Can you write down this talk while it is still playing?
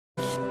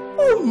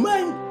Oh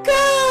my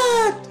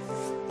god!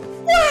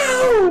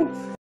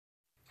 Wow!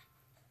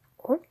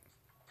 What?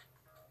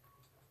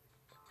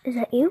 Is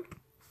that you?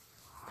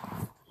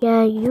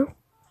 Yeah, you.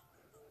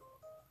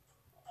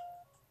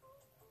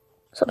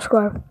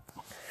 Subscribe.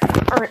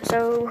 Alright,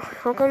 so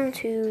welcome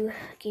to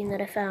a game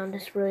that I found.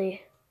 This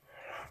really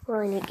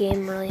neat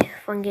game, really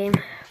fun game.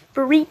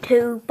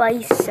 Burrito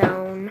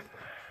bison.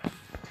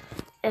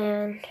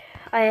 And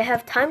I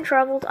have time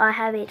traveled. I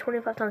have a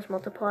 25 times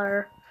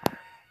multiplier,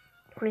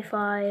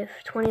 25,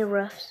 20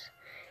 riffs,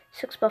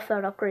 6 buffed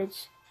out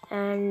upgrades,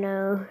 and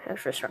no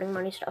extra starting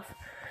money stuff.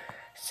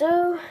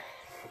 So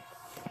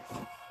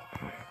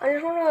I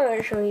just want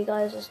to show you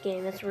guys this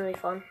game. It's really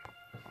fun.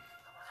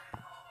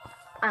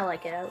 I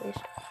like it, at least.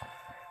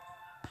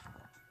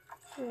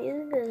 The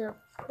music is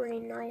pretty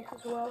nice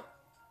as well.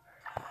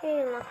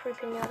 Hey, and luxury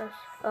pinatas.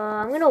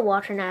 I'm gonna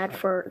watch an ad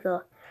for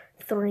the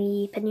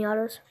 3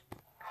 pinatas.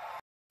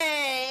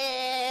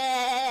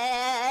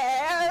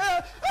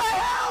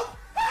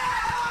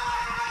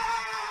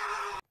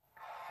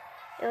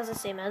 It was the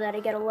same ad that I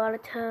get a lot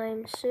of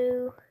times,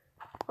 so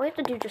all you have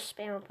to do is just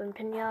spam open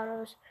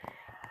pinatas.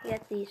 You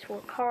get these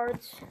 4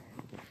 cards,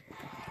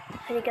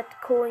 and you get the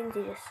coins.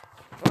 You just,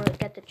 or you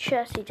get the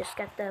chests. You just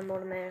get them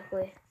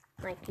automatically.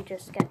 Like you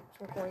just get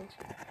some coins.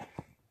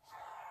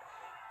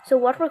 So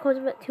watch my coins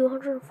about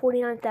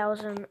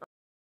 249,000.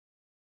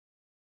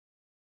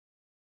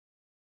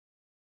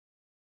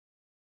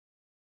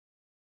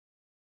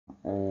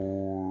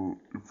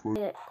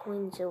 Get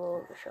coins, it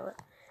will show it.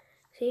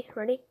 See,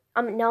 ready?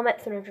 Now I'm at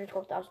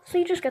 312,000. So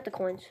you just get the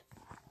coins.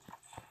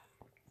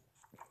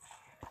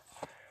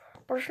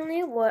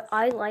 Personally, what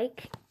I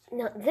like,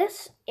 now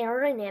this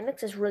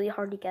aerodynamics is really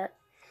hard to get.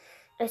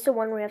 It's the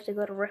one where you have to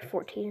go to Rift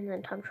 14 and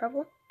then time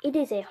travel. It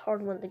is a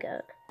hard one to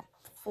get.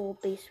 Full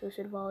base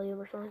boosted volume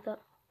or something like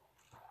that.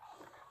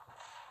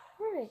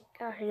 Oh my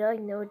gosh, I like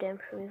no damn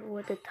sure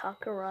with the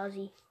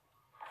Takarazi.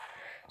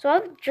 So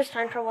I've just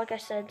time travel, like I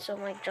said, so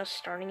I'm like just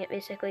starting it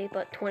basically,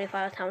 but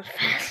 25 times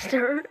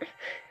faster.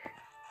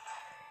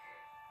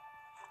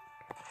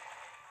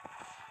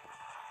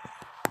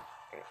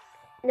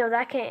 No,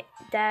 that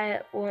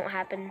won't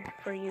happen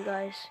for you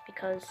guys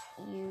because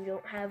you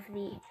don't have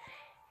the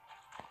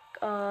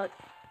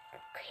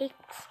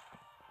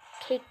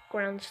cake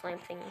ground slime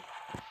thingy.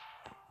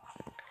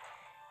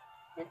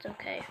 It's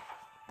okay.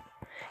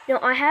 No,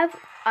 I have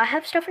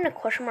stuff in the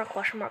question mark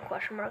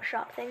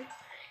shop thing.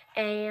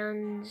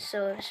 And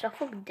so if stuff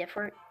looks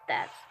different,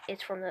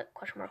 it's from the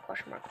question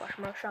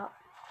mark shop.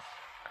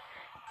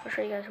 I'll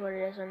show you guys what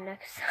it is on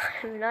next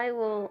time. And I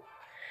will,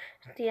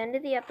 at the end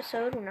of the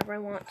episode, whenever I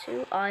want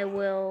to, I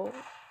will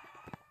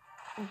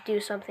do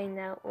something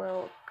that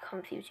will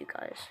confuse you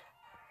guys.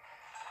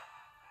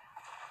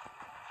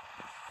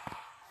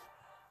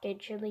 Okay,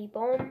 chili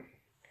bomb.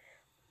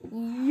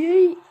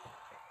 Yeet!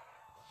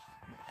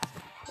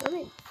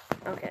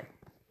 Okay.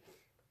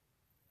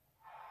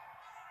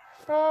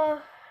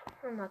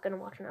 I'm not gonna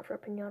watch enough for a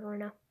pinata right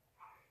now.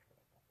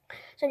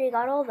 So you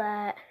got all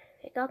that.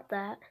 You got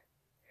that.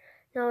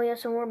 Now we have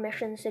some more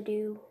missions to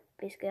do.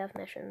 Basically, I have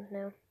missions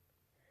now.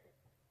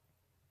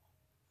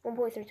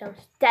 1.3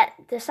 times.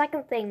 The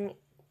second thing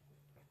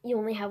you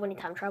only have when you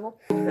time travel.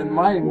 And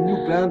my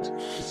new band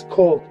is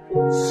called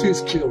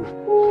Skill.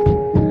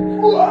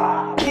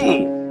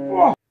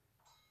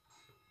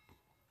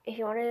 If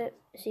you want to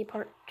see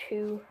part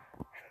 2,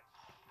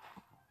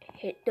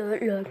 hit the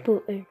like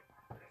button.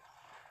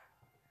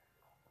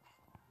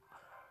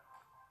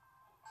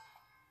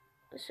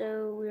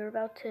 So we're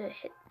about to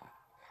hit.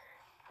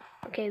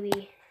 Okay,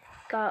 we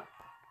got.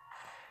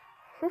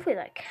 Hopefully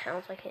that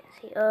counts. I can't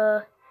see.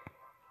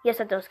 Yes,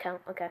 that does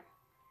count. Okay.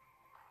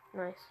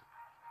 Nice.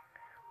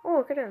 Oh,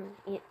 look at him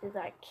eat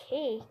that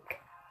cake.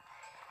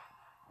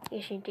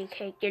 Isn't the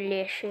cake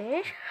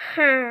delicious?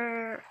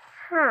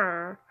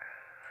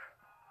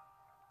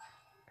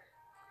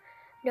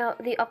 Now,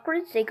 the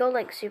upgrades, they go,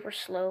 like, super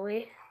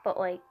slowly, but,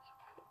 like,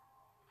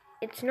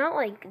 it's not,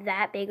 like,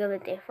 that big of a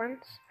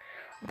difference,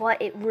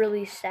 but it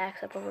really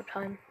stacks up over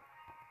time.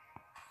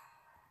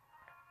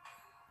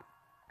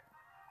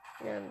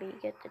 Now, we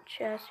get the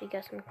chest, we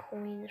get some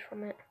coins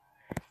from it.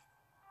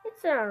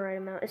 It's an alright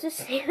amount. It's the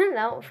same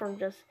amount from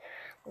just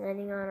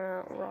landing on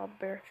a raw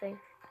bear thing.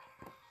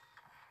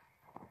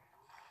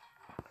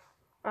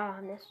 Ah,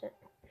 I missed it.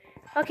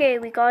 Okay,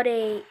 we got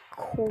a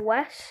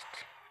quest.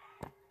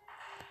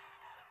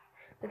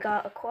 We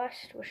got a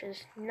quest, which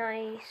is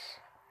nice.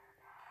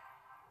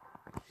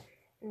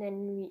 And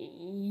then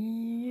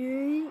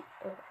we...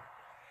 Oh.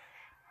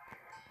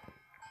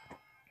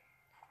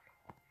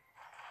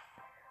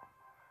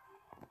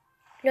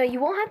 No, you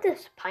won't have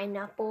this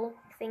pineapple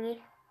thingy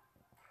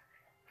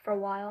for a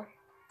while.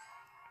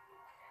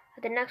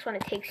 But the next one,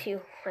 it takes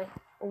you like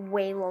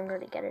way longer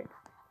to get it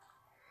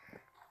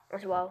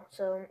as well.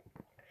 So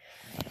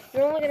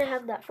you're only gonna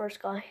have that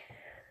first guy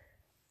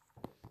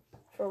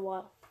for a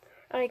while.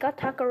 I got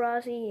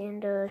Takarazi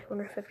and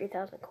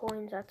 250,000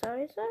 coins. That's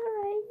alright. It's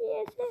alright.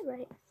 Yeah, it's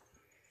alright.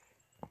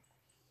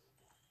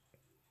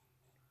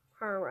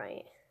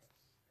 Alright.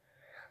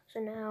 So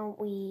now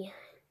we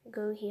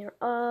go here.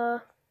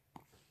 I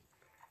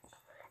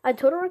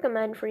totally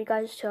recommend for you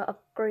guys to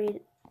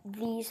upgrade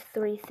these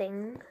 3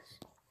 things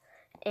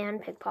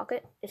and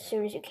pickpocket as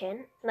soon as you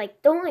can.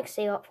 Like, don't like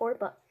save up for it,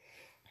 but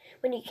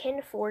when you can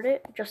afford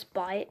it, just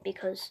buy it,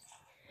 because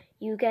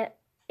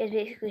it's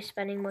basically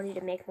spending money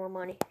to make more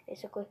money,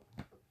 basically.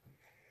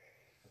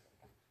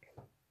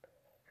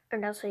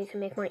 And that's how you can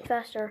make money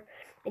faster.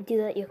 And do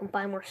that, you can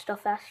buy more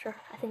stuff faster.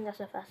 I think that's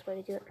the fast way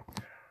to do it.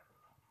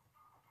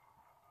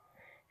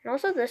 And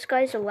also, this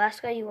guy's the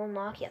last guy you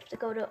unlock. You have to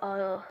go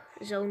to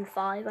zone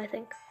 5, I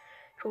think,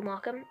 to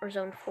unlock him, or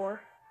zone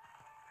 4.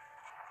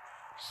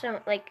 So,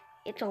 like,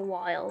 it's a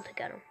while to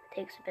get him. It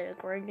takes a bit of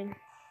grinding.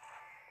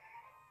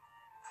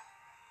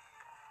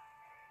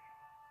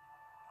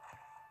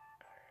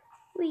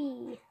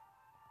 Whee!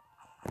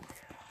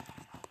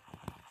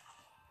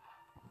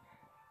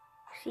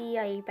 See,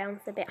 I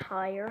bounced a bit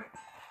higher.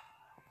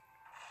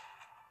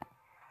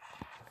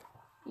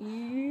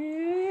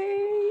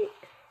 Yay!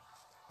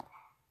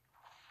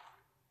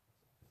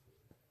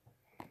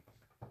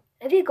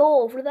 If you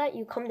go over that,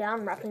 you come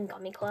down wrapped in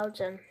gummy clouds,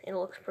 and it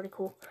looks pretty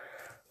cool.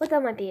 But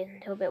that might be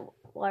until a bit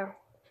while.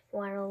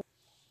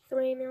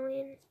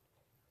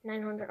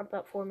 3,900,000,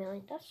 about 4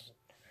 million. That's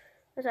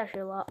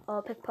actually a lot.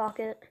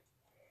 Pickpocket,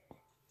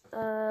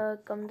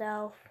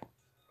 Gumdalf,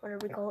 whatever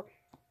we call it.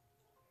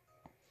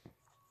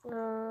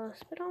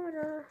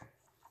 Speedometer.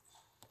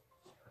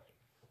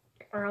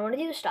 Or I want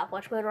to do a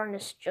stopwatch mode on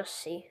this, just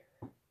see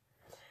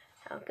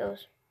how it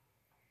goes.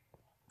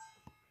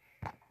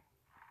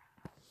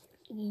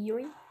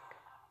 Yoink.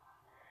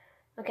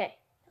 Okay,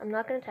 I'm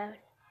not gonna tap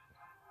it.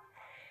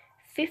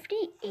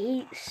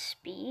 58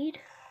 speed?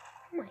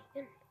 Oh my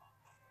goodness.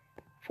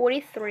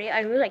 43,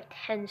 I was like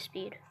 10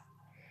 speed.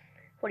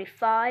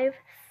 45,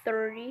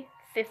 30,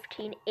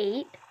 15,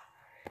 8.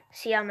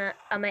 See, I'm at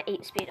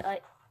 8 speed.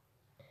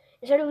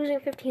 Instead of losing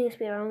 15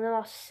 speed, I only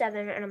lost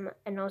 7,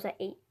 and I was at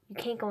 8. You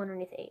can't go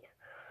underneath 8.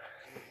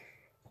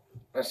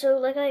 So,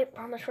 like I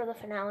promised for the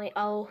finale,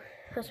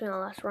 that's my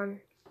last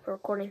run for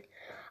recording.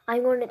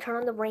 I'm going to turn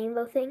on the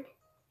rainbow thing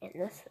and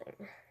this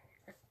thing.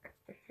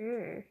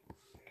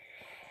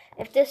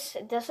 If this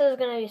is going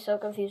to be so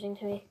confusing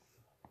to me.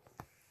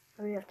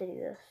 I'm going to have to do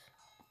this.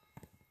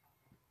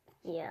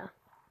 Yeah.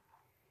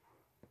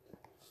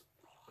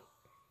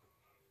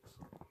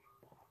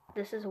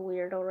 This is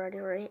weird already,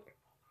 right?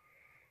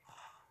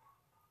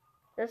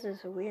 This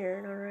is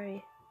weird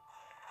already.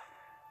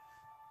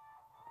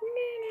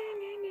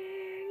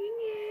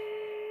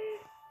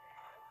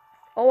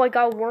 Oh, I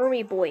got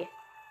Wormy Boy.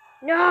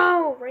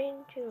 No!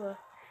 Ran into a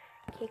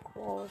cake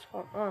wall.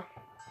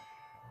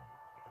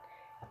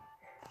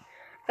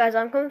 Guys,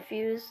 I'm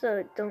confused,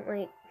 so don't,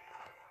 like,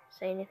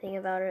 say anything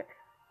about it.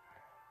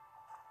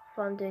 If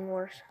I'm doing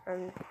worse,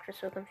 I'm just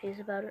so confused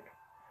about it.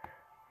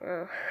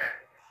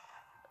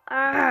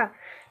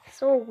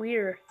 So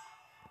weird.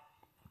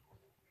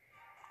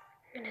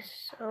 It is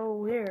so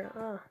weird.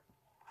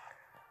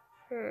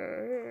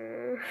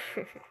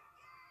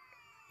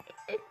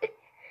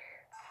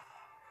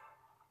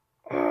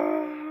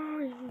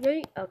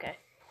 Yay. Okay.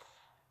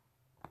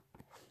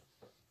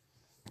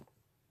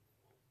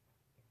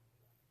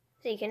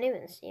 So you can't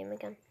even see him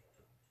again.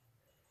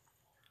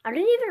 I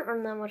didn't even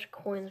earn that much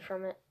coins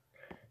from it.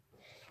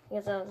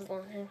 Because I was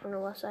launching from the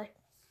left side.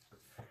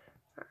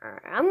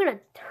 Alright, I'm gonna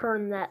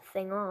turn that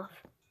thing off.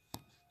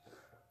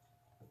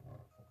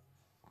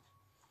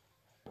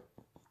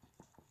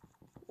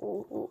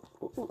 Ooh.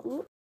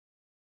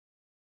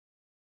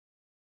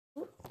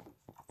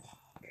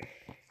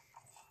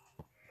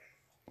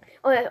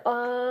 Okay, so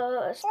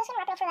this is gonna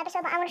wrap it up for the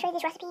episode, but I want to show you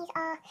these recipes.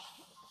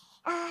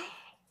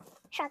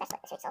 Sure, that's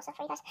slightly sweet salsa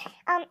for you guys.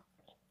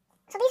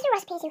 So these are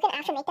recipes, you can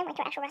actually make them, like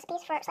they're actual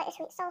recipes for slightly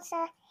sweet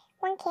salsa,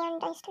 1 can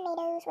diced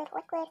tomatoes with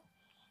liquid,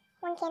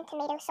 1 can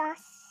tomato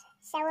sauce,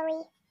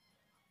 celery,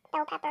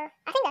 bell pepper,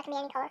 I think that can be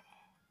any color,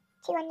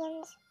 2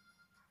 onions,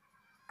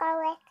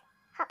 garlic,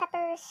 hot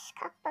peppers,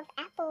 cup of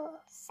apple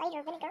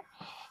cider vinegar,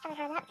 haven't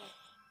heard of that,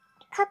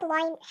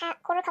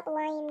 quarter cup of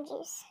lime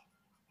juice,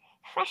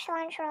 fresh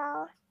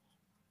cilantro,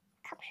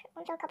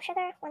 1 cup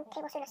sugar, 1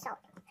 tablespoon of salt.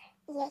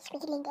 Yes, we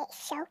can get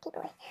salty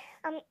boy.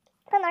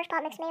 Put a large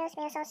pot, mix tomatoes,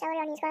 tomato sauce,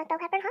 celery, onions, garlic, bell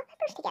pepper, and hot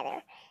peppers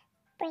together.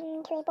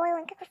 Bring to a boil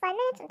and cook for 5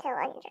 minutes until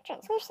onions are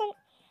translucent.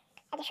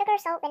 Add the sugar,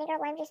 salt, vinegar,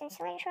 lime juice, and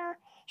cilantro.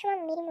 Shove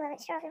on medium low and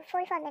stir for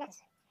 45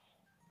 minutes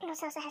until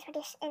salsa has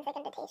reduced and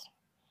thickened the taste.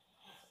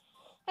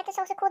 Let the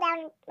salsa cool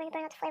down and when you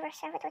burn out the flavor,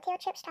 serve with tortilla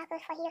chips,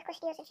 tacos, fajitas,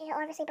 quesadillas, or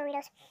obviously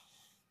burritos.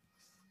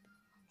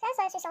 So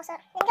that's sliced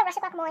salsa. Then we got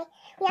russet guacamole.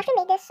 We actually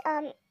made this,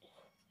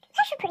 it's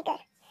actually pretty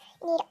good.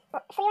 You need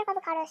 3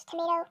 avocados,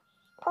 tomato,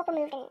 pulp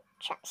removed and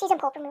seasoned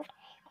pulp removed,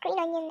 green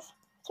onions,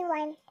 2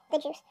 lime, the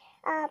juice,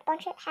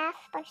 bunch of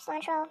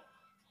cilantro,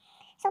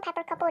 salt,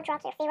 pepper, couple of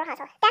drops of your favorite hot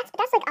sauce.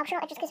 That's like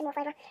optional, it just gives it more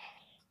flavor.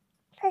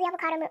 Put the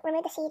avocado,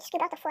 remove the seeds,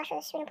 scoop out the flesh of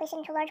the spoon and place it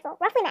into a large bowl.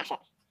 Roughly mash it.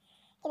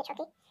 Give it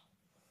chunky.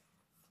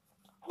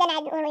 Then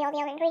add literally all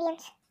the other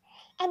ingredients.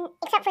 And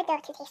except for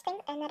the 2 tasting,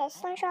 and that is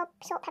cilantro,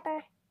 salt,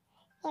 pepper,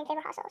 and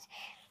favorite hot sauce.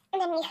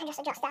 And then you can just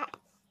adjust that.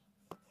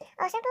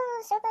 Simple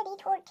sopa de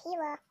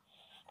tortilla.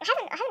 I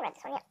haven't read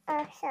this one yet.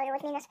 So you're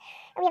with me in this.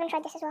 We haven't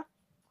tried this as well.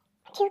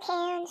 2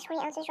 cans,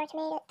 20 ounces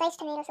diced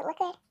tomatoes at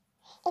liquid.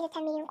 8 to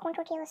 10 medium corn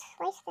tortillas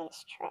sliced in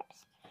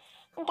strips.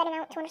 And good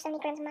amount, 270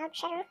 grams of mild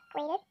cheddar,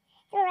 grated.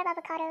 3 red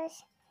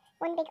avocados.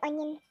 1 big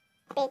onion.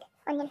 Okay?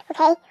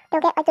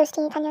 Don't get like those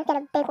teeny tiny, get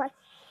a big one.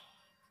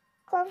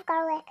 Clove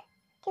garlic.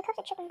 2 cups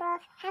of chicken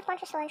broth. Half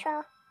bunch of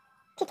cilantro.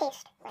 To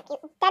taste.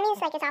 That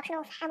means like it's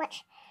optional how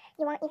much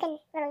you want. You can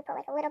literally put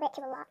like a little bit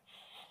to a lot.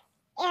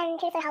 And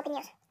 2 for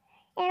jalapenos.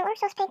 In an orange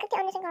sauce pan, cook the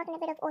onions and garlic in a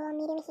bit of oil on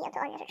medium heat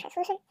until onions are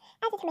translucent.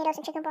 Add the tomatoes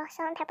and chicken broth,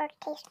 salt and pepper to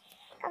taste.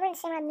 Cover and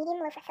simmer on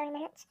medium low for 30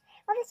 minutes.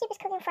 While the soup is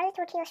cooking, fry the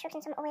tortilla strips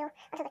in some oil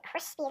until they're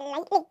crispy and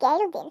lightly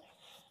golden.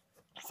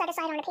 Set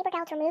aside on a paper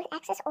towel to remove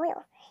excess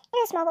oil.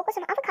 In a small bowl, put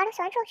some avocado,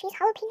 cilantro, cheese,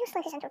 jalapeno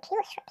slices, and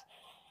tortilla strips.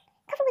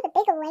 Cover with a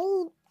big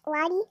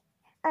laddy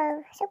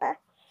of sopa.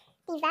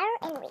 Devour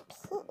and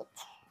repeat.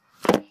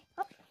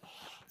 Oh.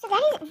 So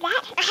that is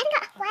that. I haven't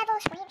got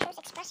Flavo's Ranchers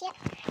Express yet.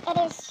 It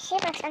is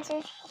super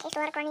expensive. It takes a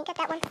lot of money to get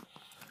that one.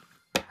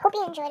 Hope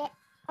you enjoyed it.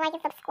 Like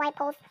and subscribe,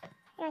 polls.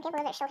 I can't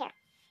believe they're still here.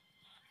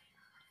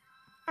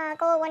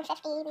 Goal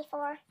 150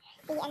 before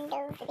the end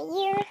of the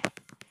year.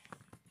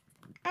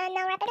 And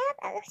I'll wrap it up.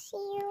 I'll see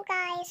you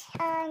guys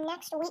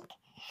next week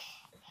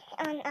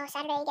on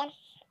Saturday again.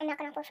 I'm not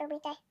going to upload for a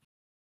weekday.